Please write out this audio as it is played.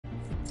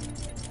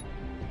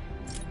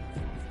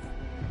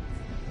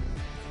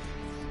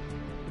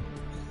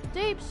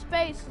Deep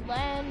Space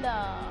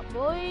Lander,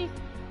 boy.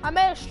 I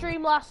made a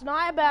stream last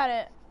night about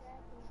it.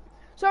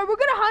 So we're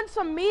gonna hunt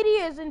some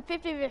meteors in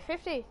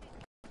 50v50.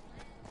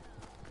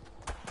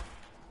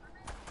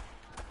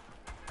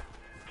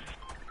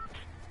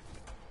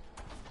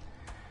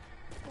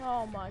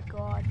 Oh my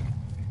god.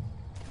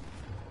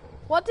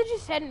 What did you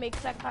send me?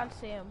 Because I can't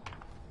see him.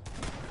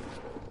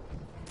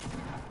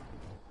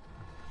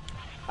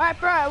 Alright,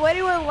 bro, where do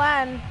you want to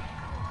land?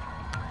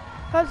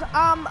 Because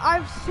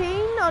I've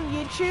seen on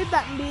YouTube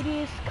that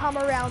meteors come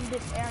around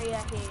this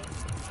area here.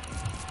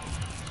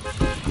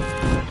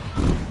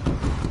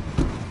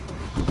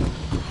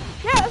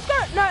 Yeah, let's go.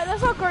 No,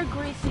 let's not go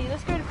greasy.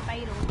 Let's go to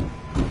fatal.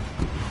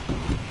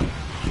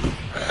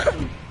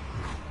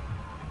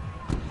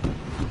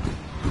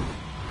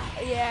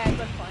 Yeah,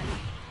 good fun.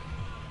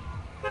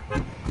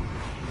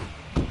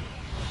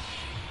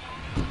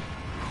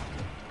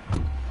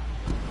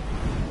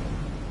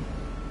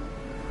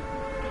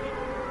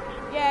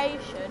 Yeah, you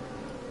should.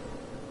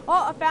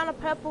 Oh, I found a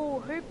purple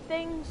hoop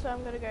thing, so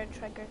I'm gonna go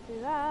try and go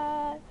through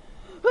that.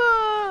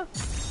 I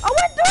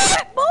went through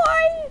it,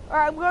 boy!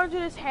 Alright, I'm going to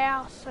this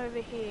house over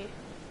here.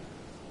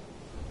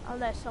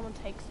 Unless someone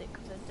takes it,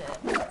 because it's dead.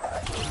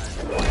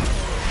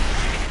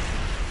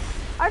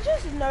 I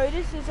just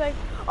noticed it's like,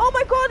 oh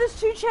my god, there's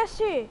 2 chests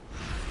here.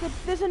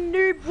 There's a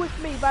noob with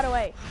me, by the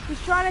way.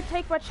 He's trying to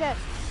take my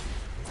chest.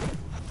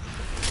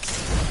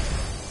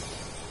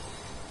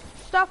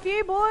 Stuff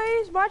you,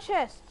 boys. My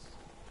chests.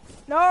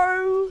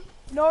 No.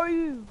 No,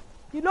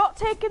 you're not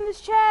taking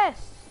this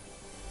chest.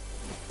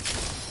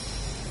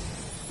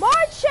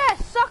 My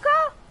chest,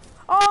 sucker!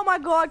 Oh my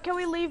god, can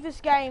we leave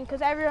this game?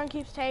 Because everyone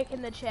keeps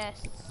taking the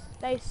chests.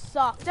 They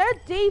suck.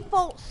 They're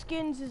default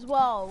skins as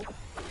well.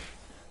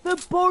 They're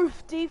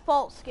both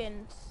default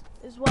skins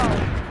as well.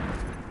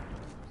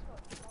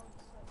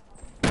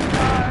 No.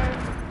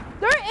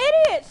 They're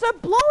idiots! They're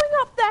blowing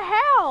up the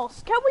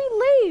house! Can we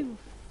leave?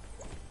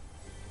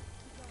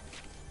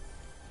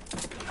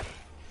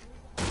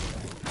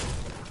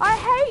 I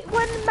hate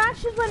when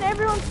matches when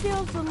everyone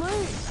steals the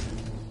loot.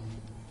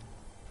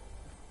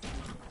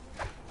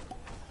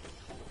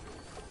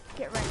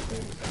 Get right,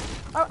 dude.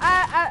 Oh,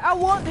 I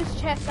want this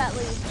chest at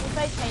least. If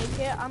they take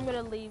it, I'm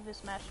gonna leave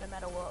this match no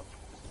matter what.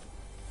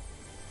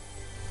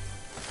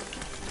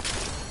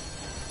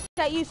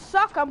 Okay, you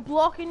suck. I'm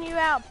blocking you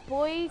out,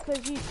 boy,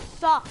 because you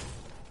suck.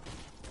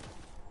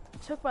 You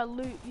took my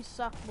loot. You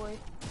suck, boy.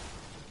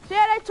 So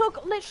yeah, they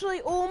took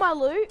literally all my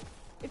loot,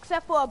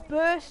 except for a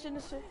burst in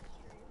the...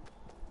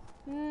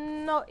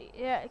 No,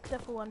 yeah,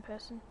 except for one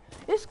person.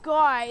 This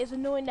guy is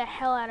annoying the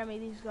hell out of me,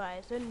 these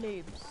guys. They're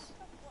noobs.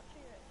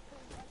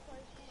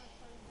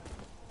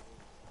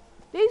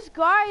 These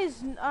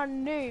guys are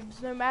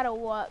noobs no matter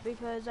what,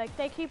 because like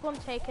they keep on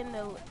taking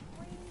the...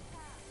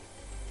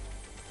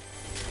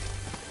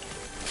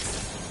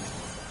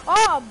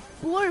 Oh,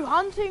 blue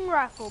hunting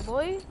rifle,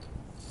 boy.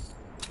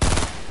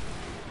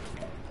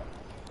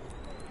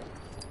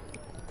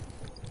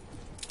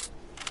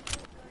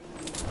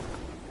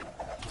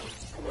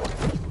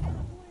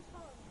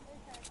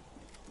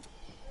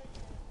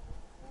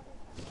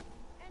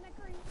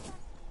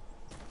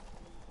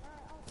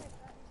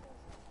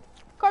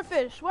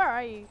 Codfish, where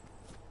are you?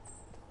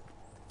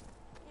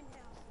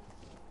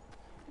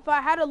 If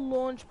I had a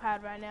launch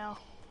pad right now.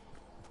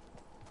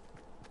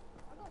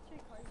 I got 2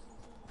 potions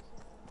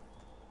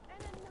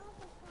and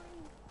another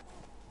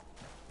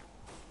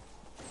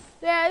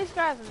 3. Yeah, these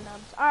guys are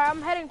nubs. Alright,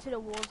 I'm heading to the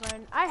war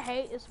zone. I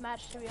hate this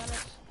match, to be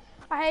honest.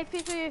 I hate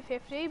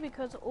 50v50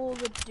 because all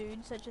the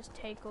dudes that just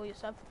take all your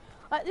stuff.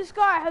 Like, this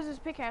guy has his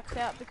pickaxe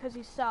out because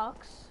he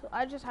sucks.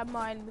 I just have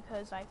mine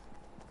because I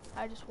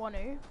just want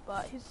to,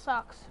 but he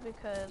sucks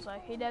because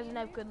like he doesn't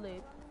have good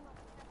loot.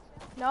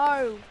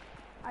 No,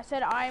 I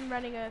said I'm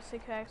running a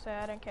pickaxe, so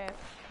I don't care.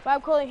 But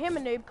I'm calling him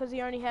a noob because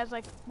he only has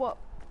like what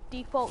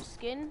default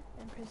skin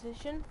and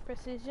precision.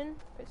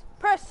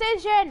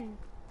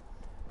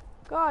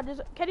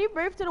 God, can you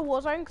move to the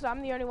war zone? Because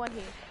I'm the only one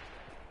here.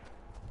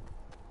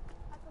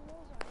 At the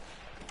war zone.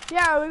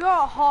 Yeah, we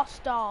got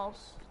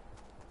hostiles.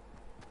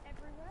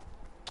 Everywhere?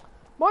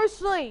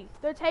 Mostly,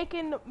 they're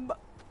taking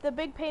the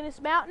Big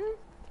Penis Mountain.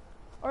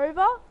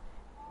 Over. Oh,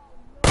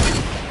 no.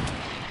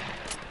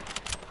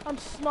 I'm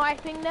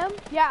sniping them.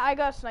 Yeah, I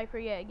got a sniper.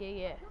 Yeah.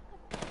 They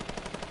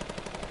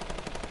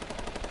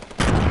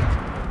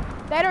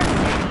don't see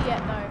me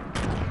yet though.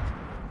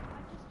 I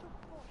just took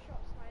 4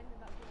 shots and I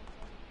ended up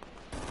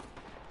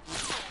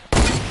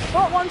getting 10.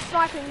 Got one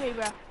sniping me,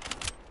 bro.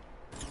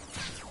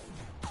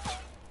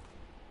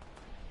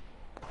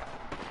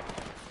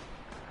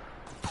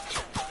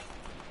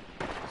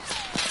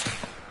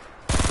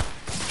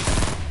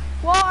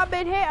 Whoa, I've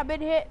been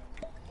hit.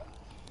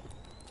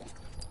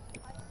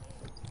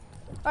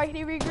 Alright, can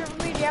you regroup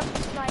with me? Do you have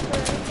a sniper or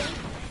anything?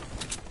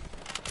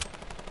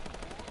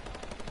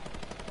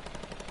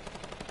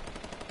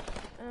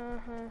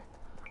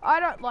 I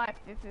don't like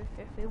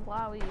 50-50.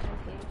 Why are we using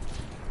these?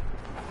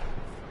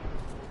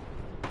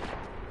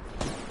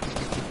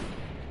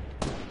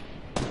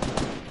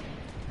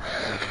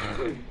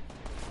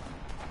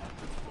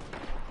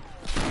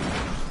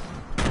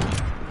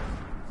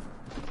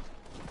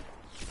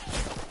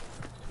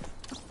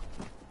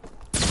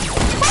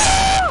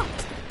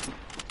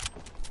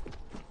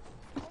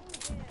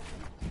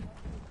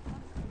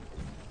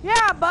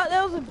 Yeah, but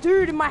there was a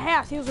dude in my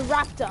house. He was a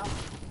raptor.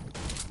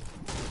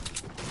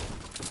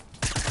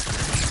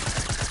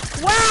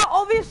 Wow,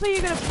 obviously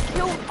you're gonna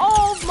kill.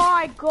 Oh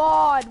my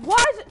god.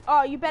 Why is it?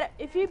 Oh, you better.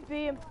 If you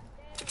be him.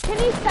 Can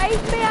he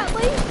save me at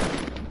least?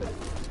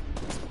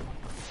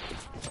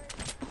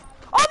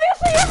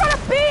 Obviously you're gonna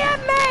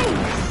BM me!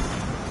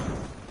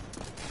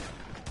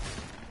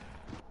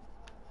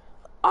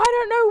 I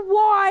don't know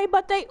why,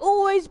 but they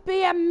always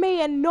BM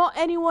me and not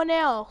anyone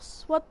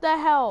else. What the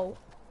hell?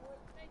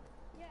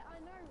 Yeah, I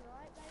know,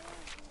 right?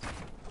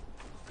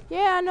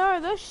 Yeah, I know,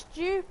 they're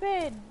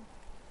stupid.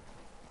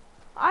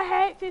 I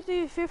hate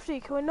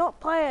 50-50. Can we not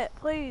play it,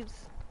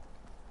 please?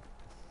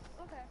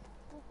 Okay,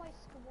 we'll play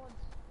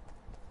squads.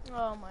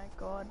 Oh my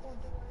god. Or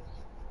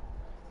duos.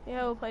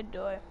 Yeah, we'll play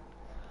duo.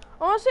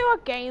 I want to see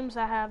what games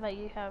I have that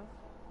you have.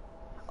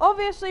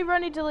 Obviously,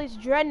 Ronnie deletes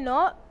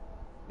Dreadnought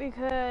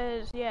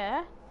because,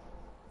 yeah.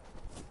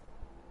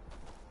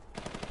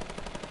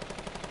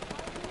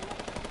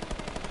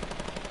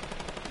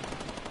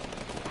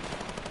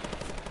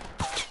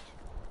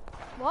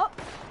 What?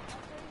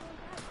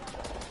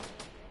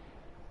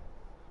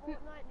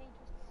 Fortnite Need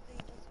for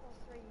Speed Just Cause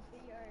 3,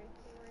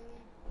 BO3,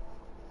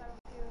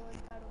 Battlefield,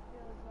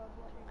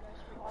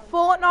 God,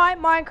 Fortnite,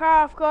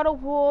 Minecraft, God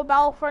of War,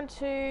 Battlefront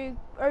 2,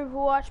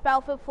 Overwatch,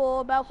 Battlefield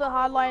 4, Battlefield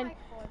Hardline,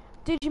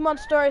 Digimon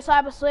Story,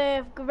 Cyber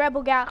Sleuth,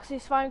 Rebel Galaxy,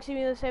 Flying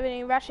Simulator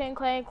 17, Ratchet and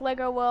Clank,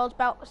 Lego Worlds,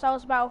 Star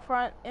Wars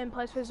Battlefront, and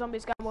Plants vs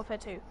Zombies Garden Warfare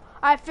 2.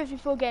 I have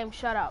 54 games,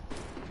 shut up.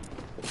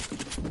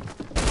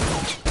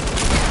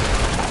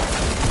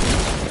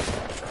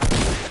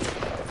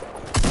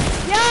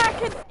 Yeah, I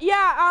could,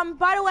 yeah,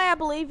 by the way, I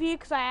believe you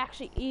because I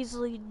actually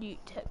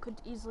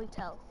could easily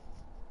tell.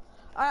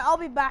 Alright, I'll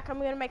be back. I'm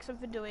gonna make some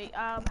for Dewey.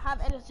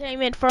 Have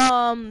entertainment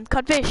from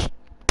Codfish.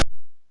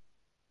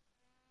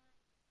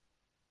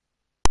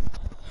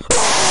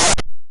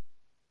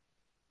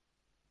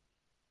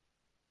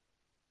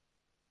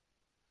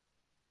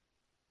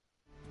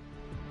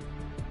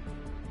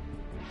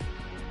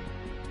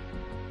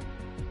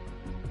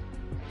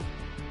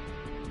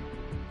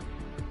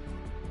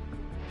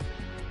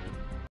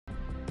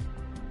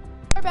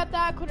 Sorry about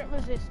that, I couldn't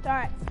resist.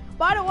 Alright.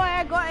 By the way,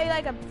 I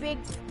got a big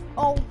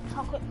old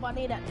chocolate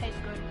bunny that tastes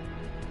good.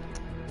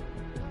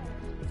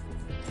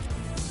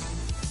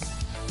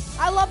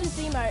 I love this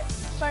emote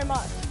so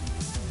much.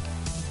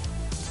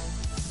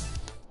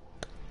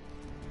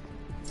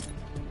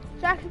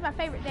 It's actually my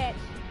favorite dance.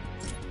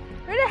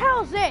 Who the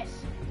hell is this?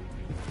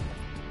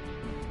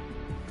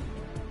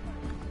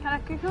 Can I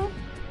kick him?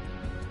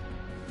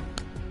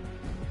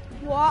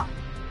 What?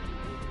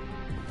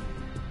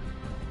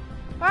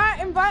 Alright,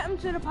 invite him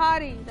to the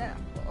party,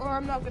 or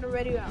I'm not gonna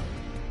ready out.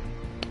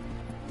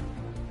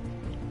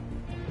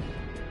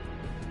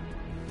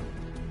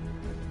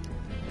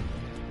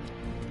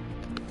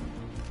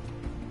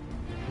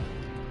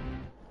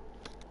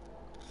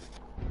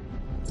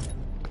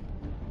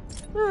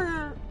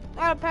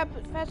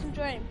 Pass and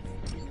join.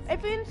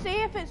 If you can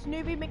see if it's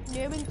Newbie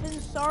McNewington,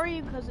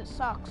 sorry because it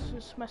sucks.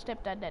 It's my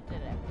stepdad that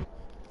did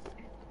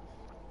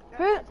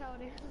it.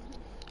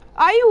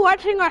 Are you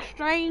watching our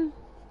stream?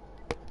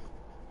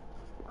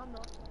 I'm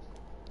not.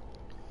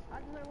 I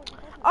don't know what you're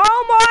talking about.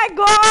 Oh my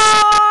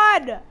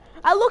god!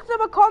 I looked at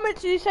my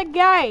comments and you said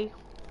gay.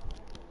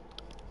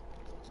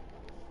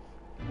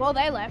 Well,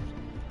 they left.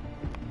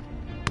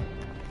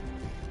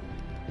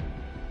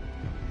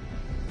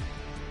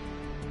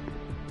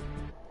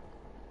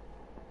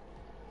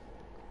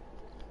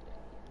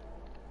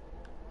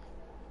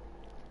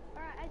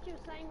 Alright, as you were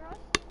saying, Ross?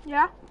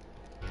 Yeah?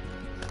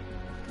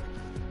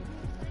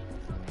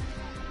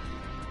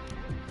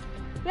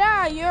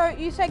 Yeah,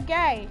 you said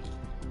gay.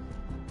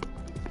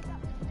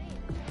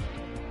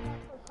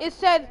 It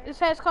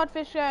says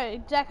Codfish Show,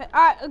 exactly.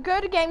 Alright,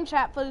 go to game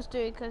chat for this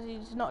dude because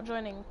he's not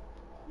joining.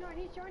 No,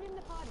 he's joining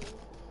the party.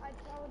 I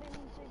told him to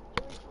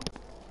join something.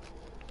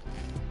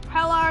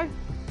 Hello.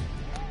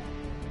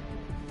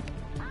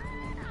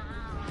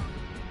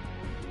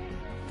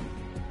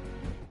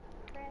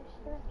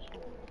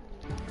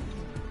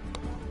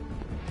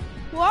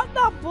 What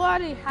the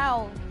bloody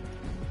hell?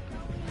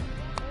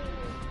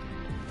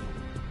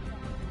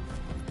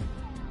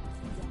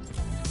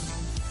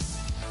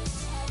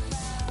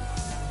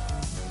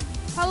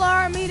 Hello,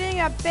 I'm eating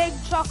a big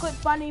chocolate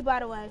bunny, by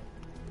the way.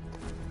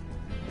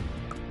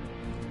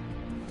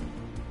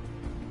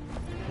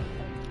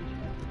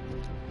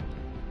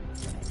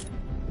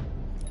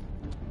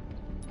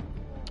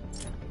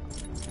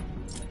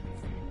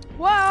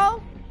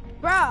 Well,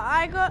 bruh,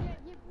 I got... Wait,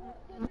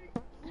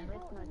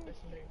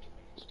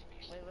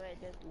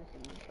 just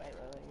listen.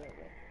 Wait.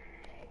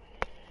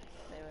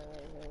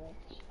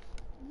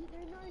 You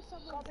know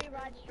someone.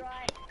 Copyright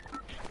strike.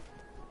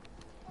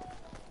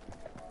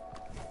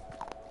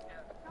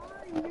 No,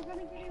 you're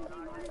gonna get him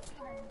demonetized.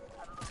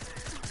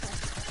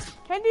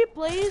 Can you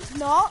please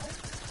not?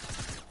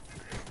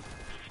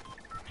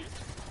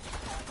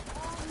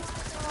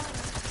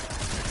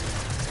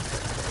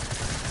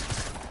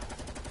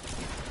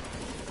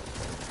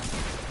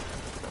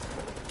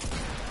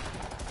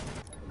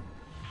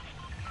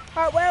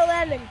 Alright, we're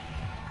landing.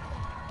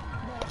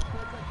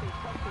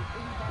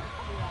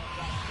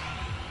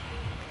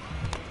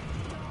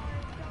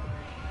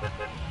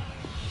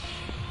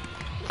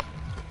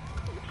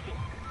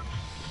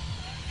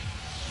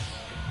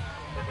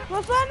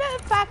 Let's land at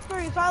the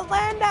factory, so I'll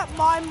land at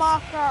my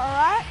marker,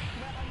 alright?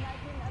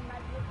 Imagine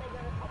if they go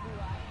to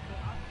copyright for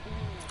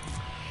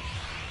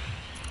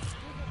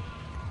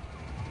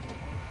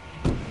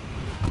us.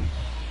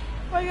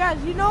 Well,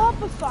 guys, you know what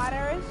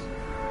Poseidon is?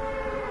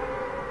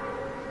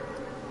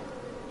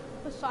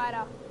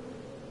 Poseidon.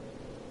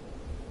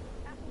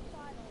 Apple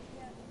cider,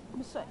 yeah.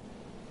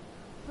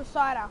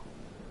 Poseidon.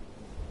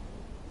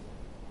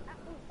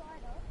 Apple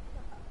cider.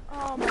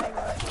 Oh my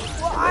god.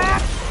 Well, I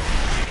actually...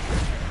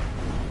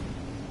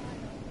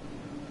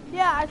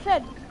 Yeah, I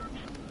said...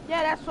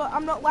 Yeah, that's what...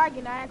 I'm not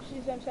lagging. I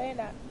actually am saying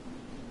that.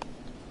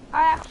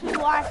 I actually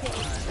like it.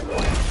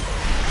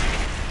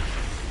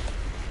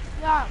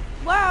 Yeah,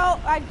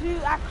 well, I do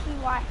actually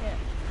like it.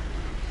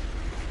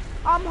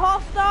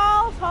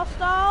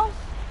 Hostiles.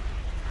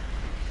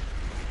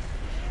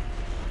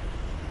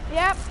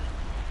 Yep.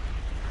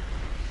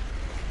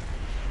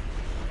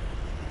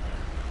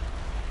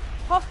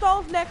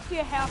 Hostiles next to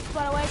your house,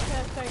 by the way,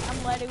 so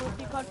I'm landing with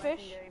you,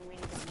 codfish.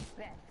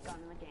 Best gun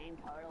in the game,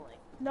 totally.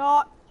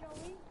 Not.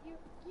 Joey, you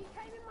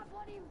came in my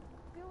bloody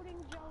building,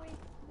 Joey.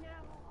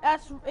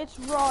 It's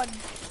Rod.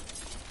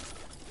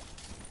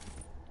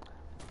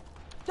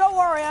 Don't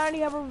worry, I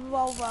only have a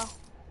revolver.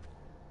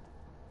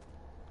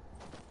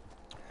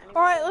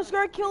 Alright, let's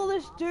go kill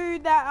this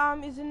dude that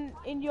is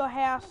in your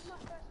house.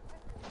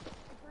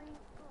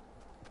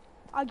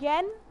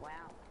 Again? Wow.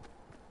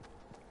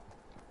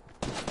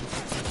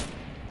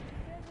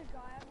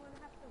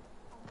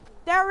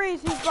 There he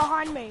is, he's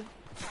behind me.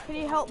 Can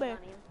you help me?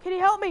 Can you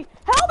help me?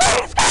 Help me!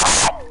 He's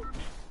coming!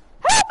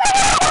 Help me!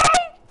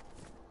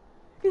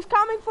 He's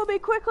coming for me,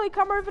 quickly,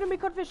 come over to me,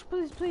 codfish,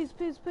 please. Wait,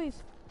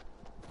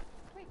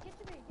 get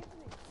to me.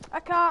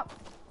 I can't.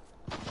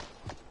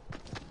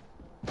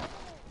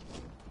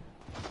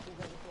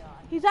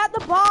 He's at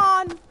the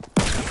barn.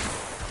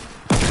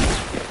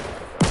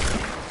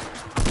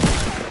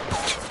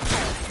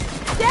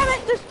 Damn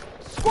it, there's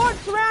squad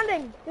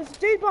surrounding. There's a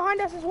dude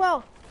behind us as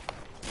well.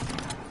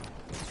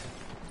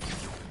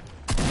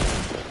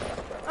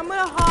 I'm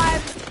gonna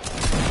hide.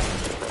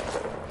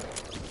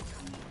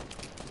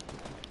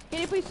 Can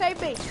you please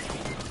save me?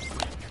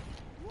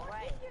 What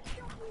did you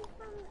shot me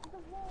from the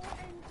wall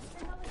and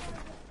another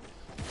guy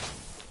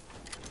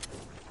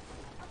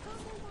I can't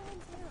believe I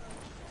went zero.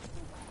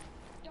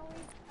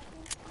 Joey,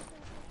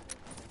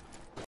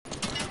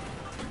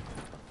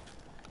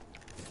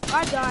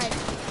 I died.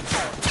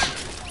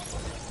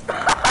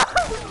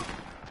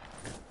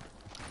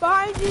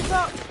 Behind you,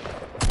 but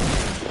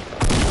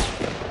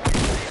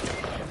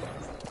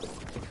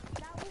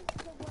that was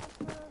the worst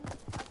room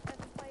I've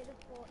ever played of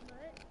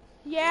Fortnite.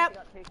 yep.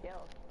 Got 2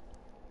 kills.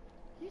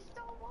 You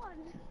stole one.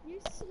 You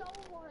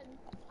stole one.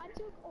 I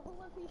took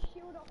all of his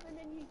shield off and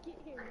then you get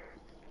him.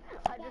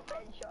 I just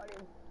headshot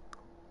him.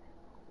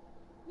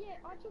 Yeah,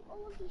 I took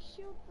all of his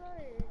shield, bro.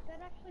 That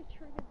actually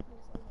triggered me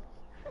so much.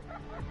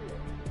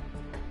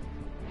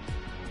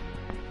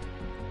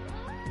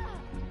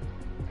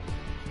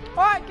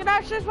 Alright, can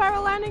I choose where we're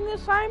landing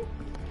this time?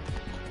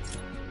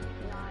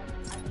 No, I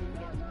didn't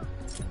get him.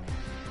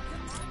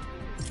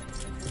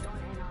 We're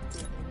going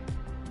NRC.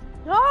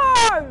 No!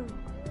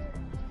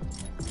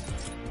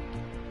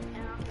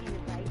 NRC is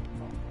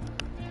baseball.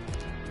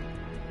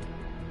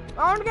 I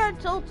want to go to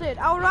Tilted.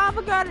 I would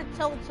rather go to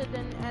Tilted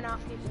than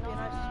Anarchy, to be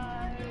honest.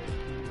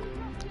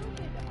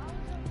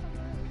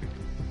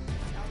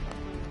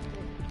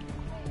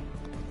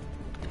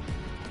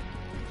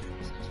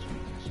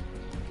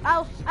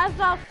 As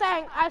I was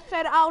saying, I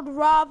said I would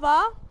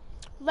rather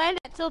land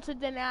at Tilted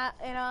than at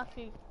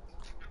Anarchy.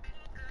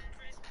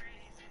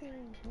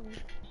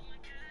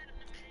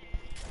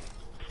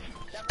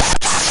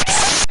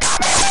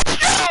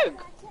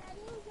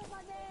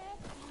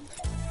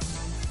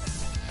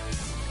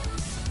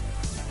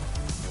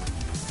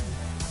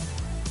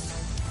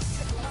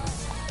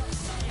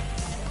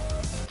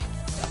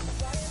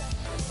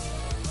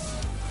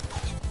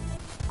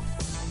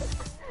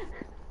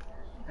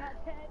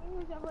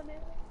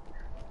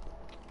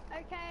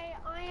 Okay,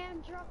 I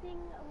am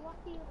dropping a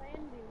lucky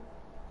landing.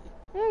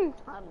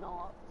 I'm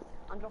not.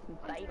 I'm dropping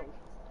fatal.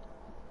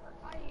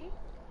 Are you?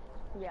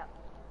 Yeah.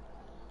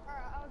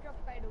 Alright, I'll drop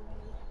fatal.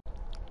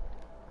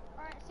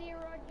 Alright, see you,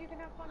 Rod. You can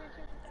have fun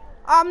until the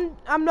day.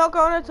 I'm not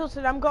going to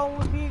Tilted. I'm going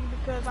with you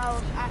because I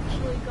was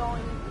actually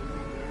going.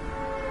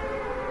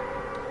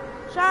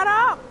 Shut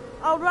up!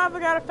 I would rather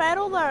go to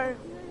Fatal though.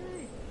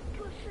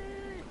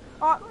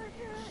 Oh,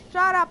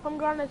 shut up! I'm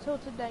going to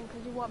Tilted then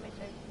because you want me to.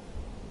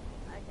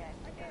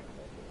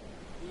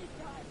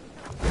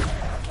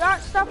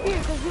 Don't stop you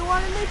because you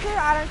wanted me to.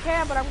 I don't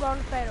care, but I'm going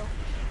to Fatal.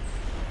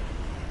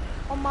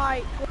 On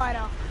my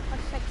glider, a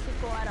sexy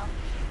glider.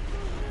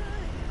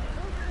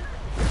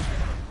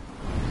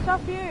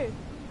 Stop you.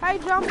 Hey,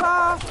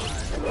 Jumper.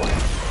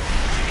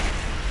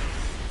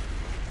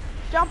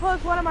 Jumper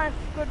is one of my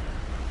good.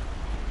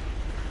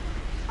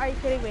 Are you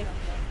kidding me?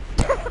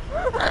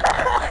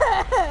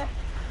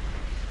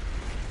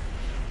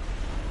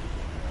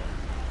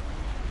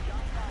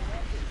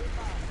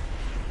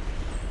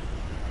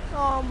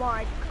 Oh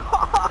my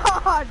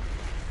god!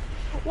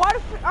 What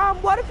if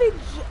he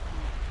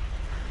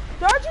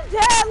don't you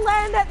dare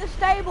land at the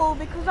stable,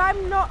 because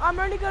I'm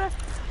only gonna,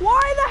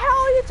 why the hell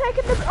are you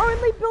taking the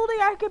only building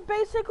I can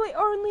basically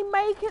only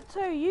make it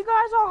to? You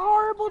guys are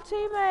horrible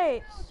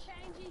teammates.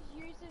 Change his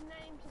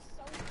username to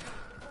social.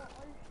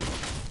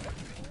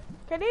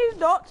 Can you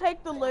not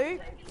take the loot?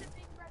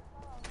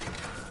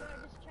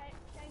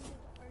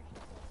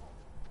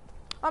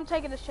 I'm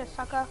taking this chest,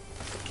 sucker.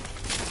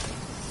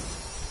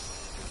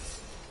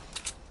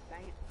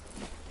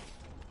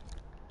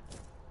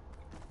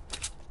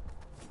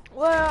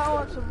 Well, I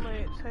want some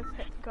loot, so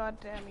god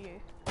damn you.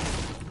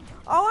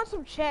 I want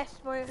some chests,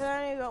 but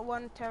I only got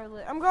one terror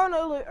loot. I'm going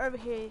to loot over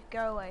here,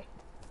 go away.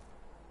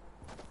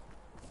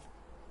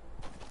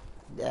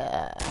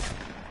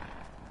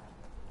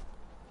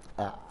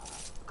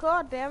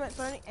 God damn it, it's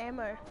only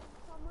ammo.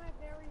 Somewhere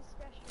very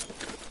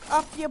special.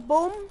 Up your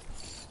bum. No,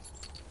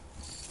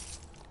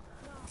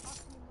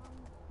 up your mum.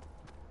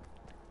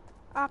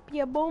 Up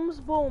your bum's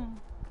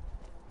bum.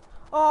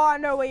 Oh, I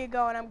know where you're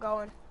going, I'm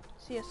going.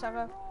 See you,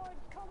 sucker.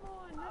 Come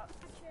on,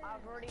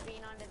 I've already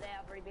been under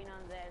there,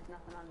 there's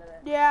nothing under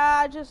there. Yeah,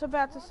 I just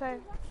about to say.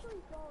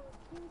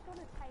 He's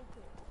gonna take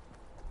it.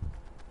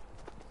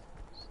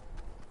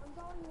 I'm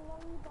going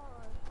long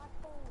barn.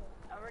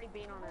 I've already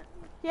been on it.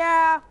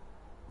 Yeah.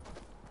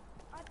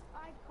 I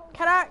called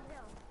Can I?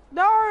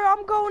 No,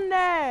 I'm going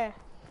there.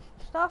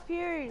 Stuff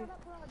you. Shut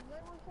up, Rod. No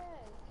one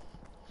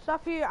cares.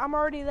 Stuff you, I'm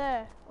already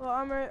there. Well,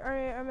 I'm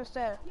almost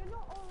there. You're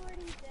not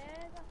already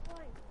there, that's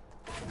fine.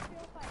 How do you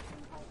feel like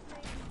impulse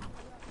maybe?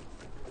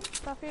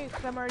 Stuff you,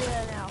 because I'm already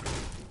there now. I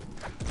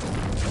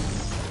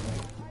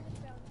just found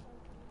something.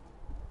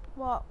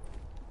 What?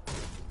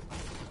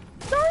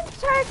 Don't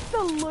take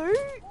the loot!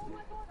 Oh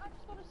my god, I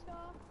just got a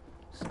scar.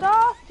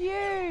 Stuff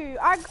you!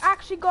 I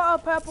actually got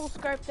a purple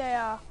scope there.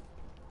 I know,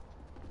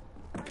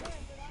 but I got a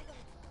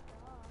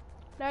scar.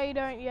 No, you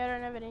don't. You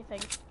don't have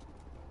anything.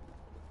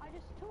 I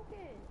just took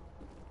it.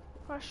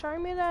 Well, show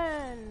me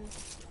then.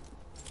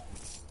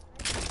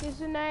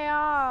 Here's an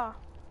AR.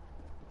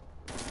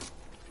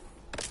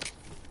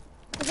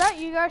 Is that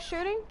you guys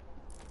shooting?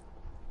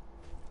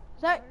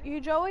 Is that you,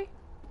 Joey?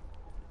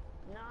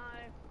 No,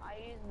 I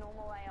use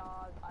normal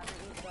ARs, I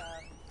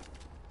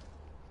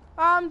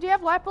don't use Do you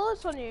have light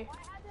bullets on you? I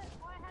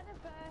had a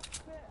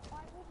burst, but I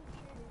wasn't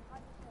shooting. I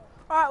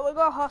just thought. Alright, we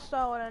got a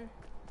hostile then.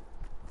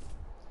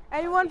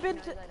 Anyone been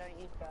to... I don't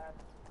use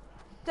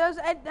burst.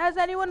 Has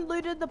anyone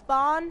looted the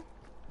barn?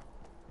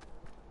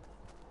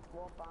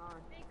 What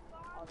barn? Big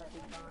barn. Oh, the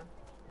big barn.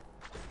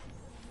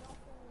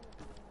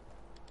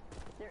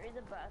 There is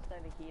a burst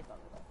over here, by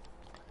the way.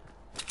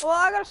 Well,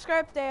 I got a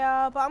scope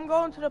there, but I'm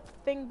going to the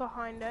thing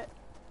behind it.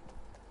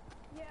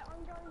 Yeah,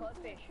 I'm going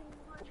Codfish.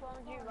 Which one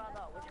would you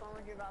rather? Which one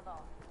would you rather?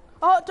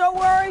 Oh, don't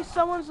worry,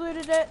 someone's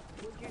looted it.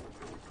 Would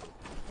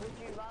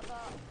you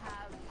rather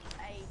have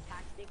a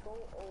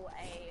tactical or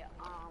a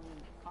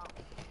pump?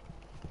 It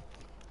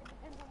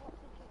depends on what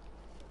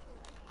situation.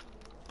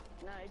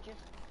 No,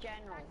 just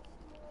general.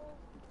 Tactical,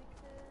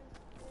 because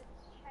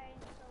it's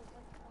changed so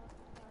much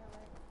faster.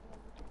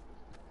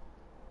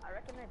 I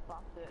reckon they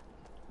buffed it.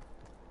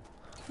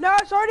 No,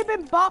 it's already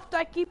been buffed.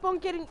 I keep on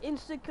getting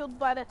insta-killed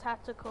by the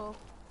tactical.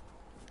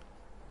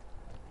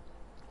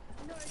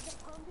 No, the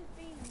pump is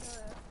being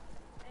nerfed.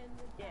 And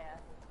the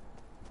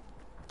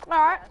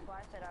Alright. That's why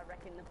I said I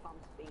reckon the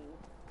pump's been.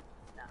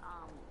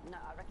 No,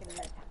 I reckon the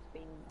attack's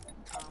been.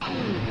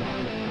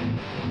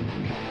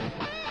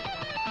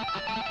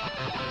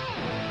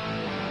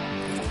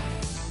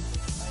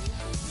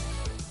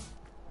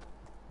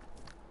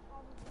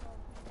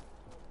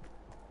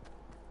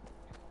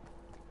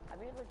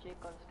 Have you legit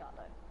got a scar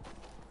though?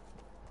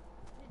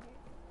 Did you?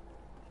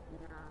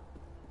 Nah.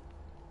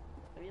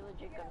 Have you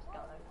legit got a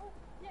scar though? Oh,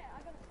 yeah, I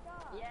got a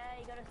scar. Yeah,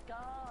 you got a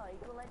scar. You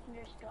got a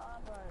legendary scar,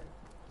 bro.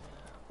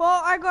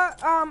 Well, I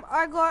got a...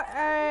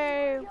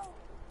 Wait,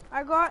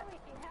 how did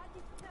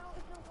you tell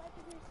it's a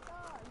legendary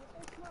scar? You're so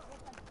smart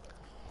with that.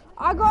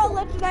 I got a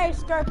legendary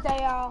scope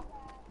there.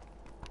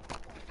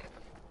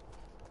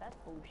 That's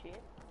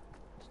bullshit.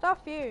 Stuff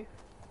you.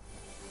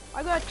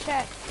 I got a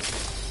chest.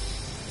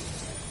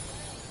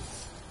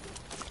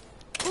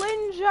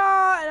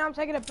 Flinger, and I'm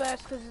taking a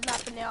burst because there's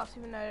nothing else,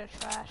 even though they're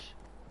trash.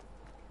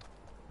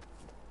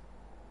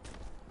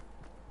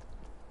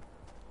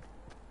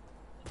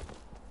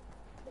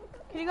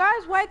 Can you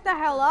guys wake the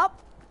hell up?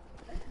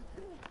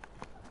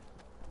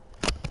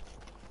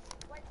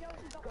 Wait, Joe,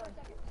 stop for a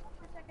second. Stop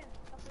for a second.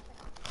 Stop for a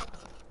second.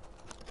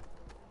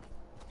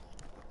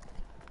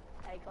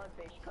 Hey,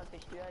 codfish,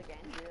 do it again,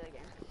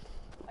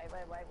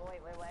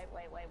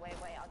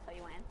 Wait, I'll tell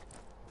you when.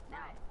 Now.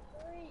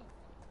 3,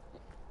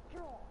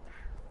 drop.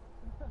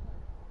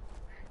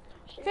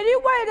 Can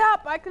you wait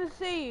up? I can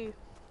see you.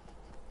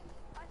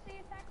 I see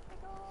a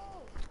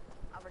tactical.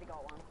 I've already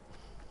got one.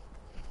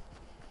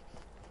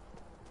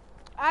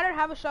 I don't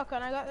have a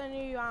shotgun. I got the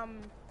new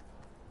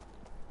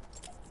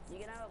You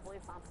can have a blue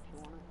pump if you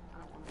want it. I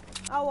don't want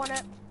it. I want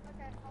it.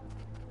 Okay,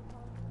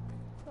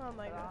 Oh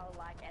my But god. I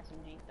like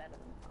SMGs better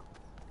than pumps.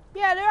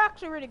 Yeah, they're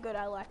actually really good.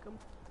 I like them.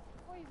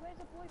 Wait, where's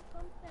the blue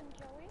pump then,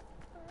 Joey?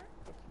 Huh?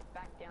 It's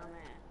back down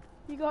there.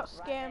 You got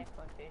Right scammed.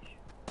 there, codfish.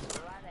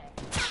 Right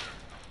there.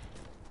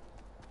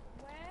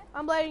 Where?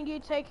 I'm letting you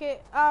take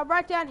it.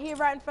 Right down here,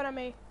 right in front of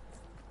me.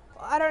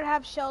 I don't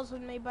have shells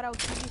with me, but I'll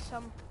give you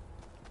some.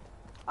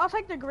 I'll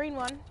take the green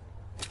one.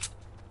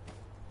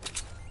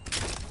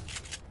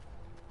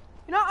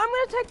 You know, I'm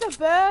gonna take the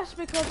burst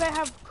because they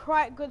have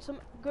quite some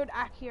good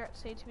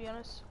accuracy, to be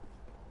honest.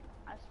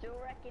 I still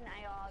reckon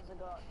ARs have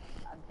got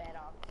a better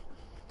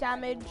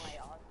Damage. normal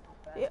ARs,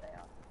 not burst Yep.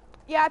 ARs.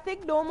 Yeah, I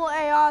think normal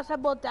ARs have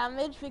more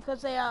damage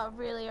because they are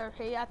really OP.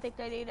 I think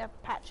they need to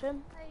patch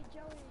them. Hey,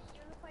 Joey,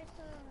 you wanna play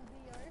some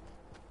VO?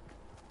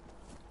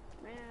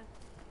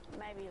 Yeah,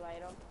 maybe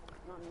later.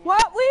 Not now.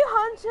 What we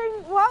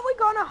hunting? What we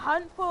gonna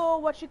hunt for?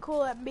 What you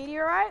call it?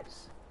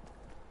 Meteorites?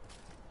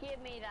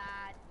 Give me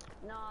that.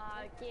 No,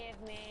 give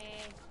me.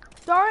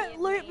 Don't Give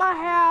loot me my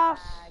that house.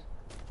 bag.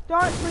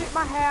 Don't loot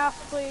my house,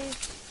 please.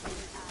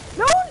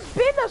 No one's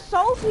been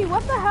assaulty.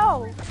 What the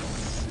hell?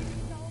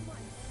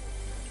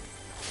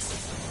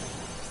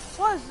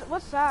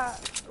 What's that?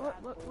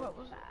 What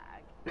was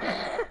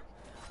Bag.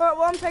 Alright,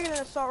 well, I'm taking an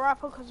assault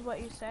rifle because of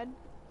what you said.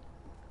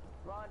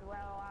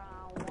 Rodwell,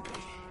 I want.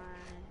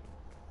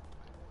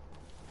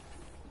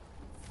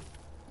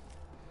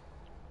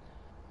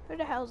 Who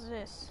the hell's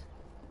this?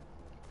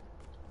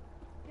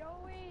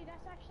 Joey,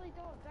 that's actually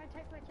dog. Don't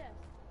take my chest.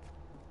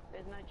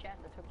 There's no chest.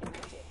 I took your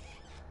ticket.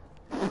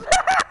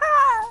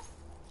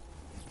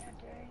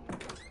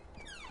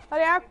 Oh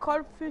yeah,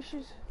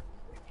 codfishes.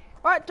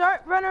 Right, don't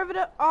run over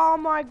the. Oh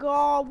my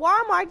god,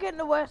 why am I getting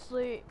the worst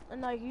loot?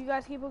 And like, you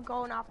guys keep on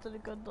going after the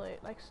good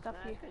loot, like stuff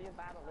No, you. because you're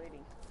bad at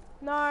looting.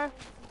 No.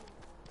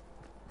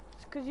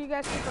 It's because you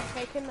guys keep on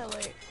taking the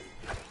loot.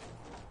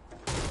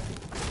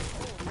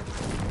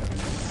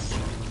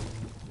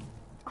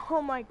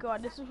 Oh my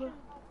god, this is.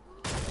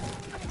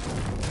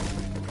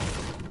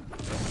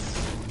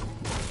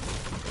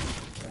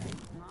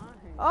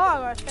 Oh, I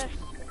got a chest.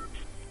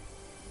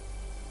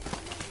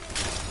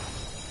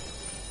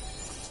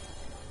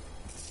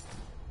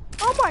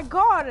 Oh my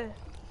god!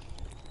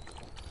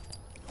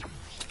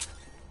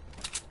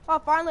 Oh,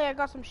 finally I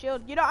got some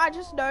shield. You know, I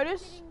just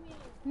noticed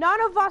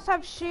none of us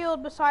have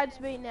shield besides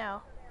me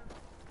now.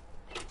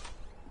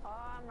 Oh,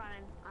 I'm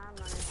running. I'm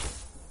running.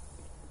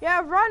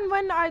 Yeah, run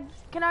when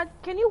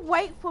can you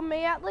wait for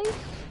me at least?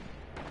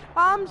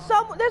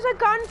 There's a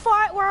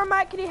gunfight where I'm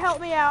at. Can you help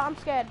me out? I'm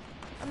scared.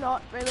 I'm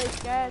not really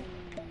scared.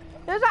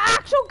 There's an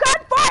actual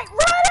gunfight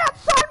right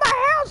outside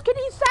my house. Can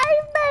you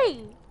save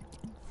me?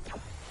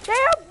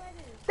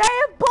 They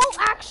have bolt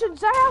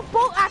actions. They have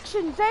bolt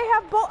actions. They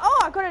have bolt.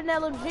 Oh, I got an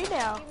LMG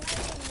now.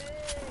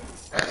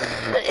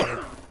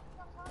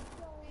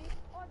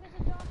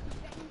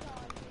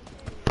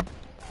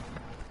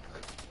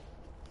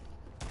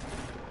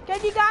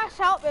 Can you guys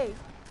help me?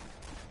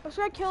 Let's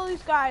go kill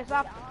these guys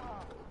up.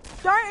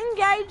 Don't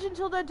engage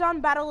until they're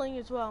done battling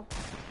as well.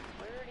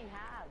 We already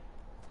have.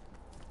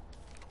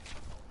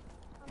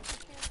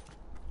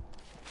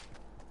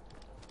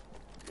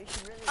 We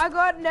should really. I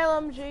got an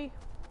LMG.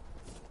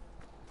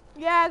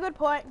 Yeah, good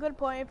point, good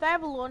point. If they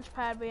have a launch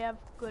pad, we have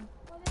good.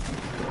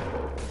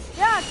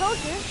 Yeah, I told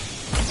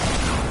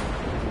you.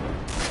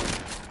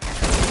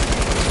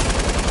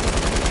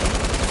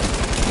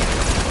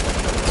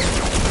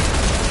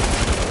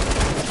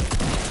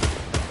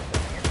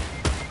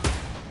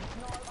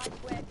 No, I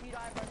swear, if you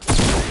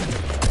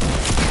die,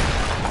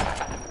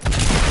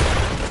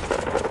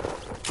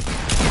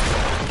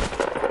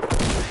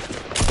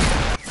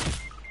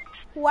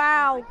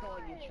 Wow. I call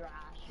you trash.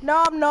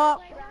 No, I'm not.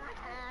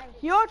 Trash.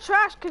 You're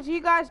trash because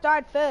you guys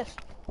died first.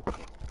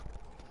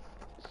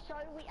 So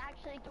we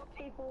actually took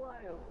people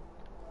out.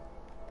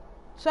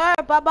 So,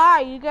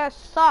 bye-bye. You guys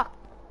suck.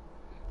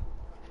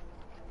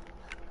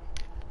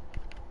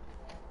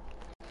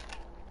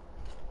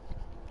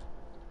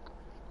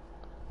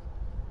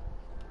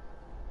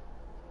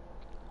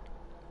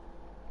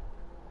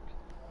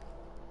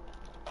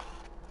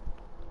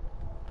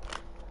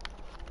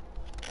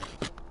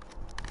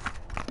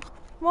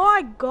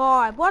 My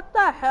god, what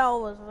the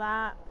hell was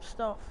that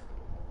stuff?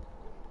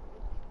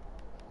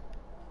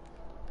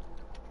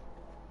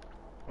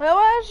 Well,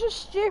 it's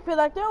just stupid,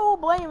 like they're all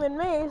blaming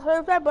me, so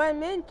if they blame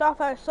me and stuff,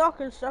 I suck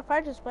and stuff,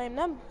 I just blame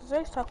them, because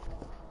they suck.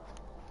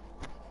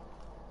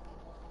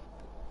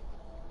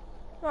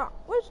 Oh,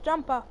 where's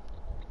Jumper?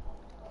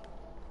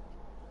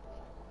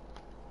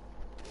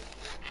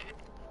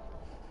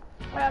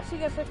 Alright, I'll see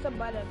you guys next time,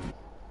 bye then.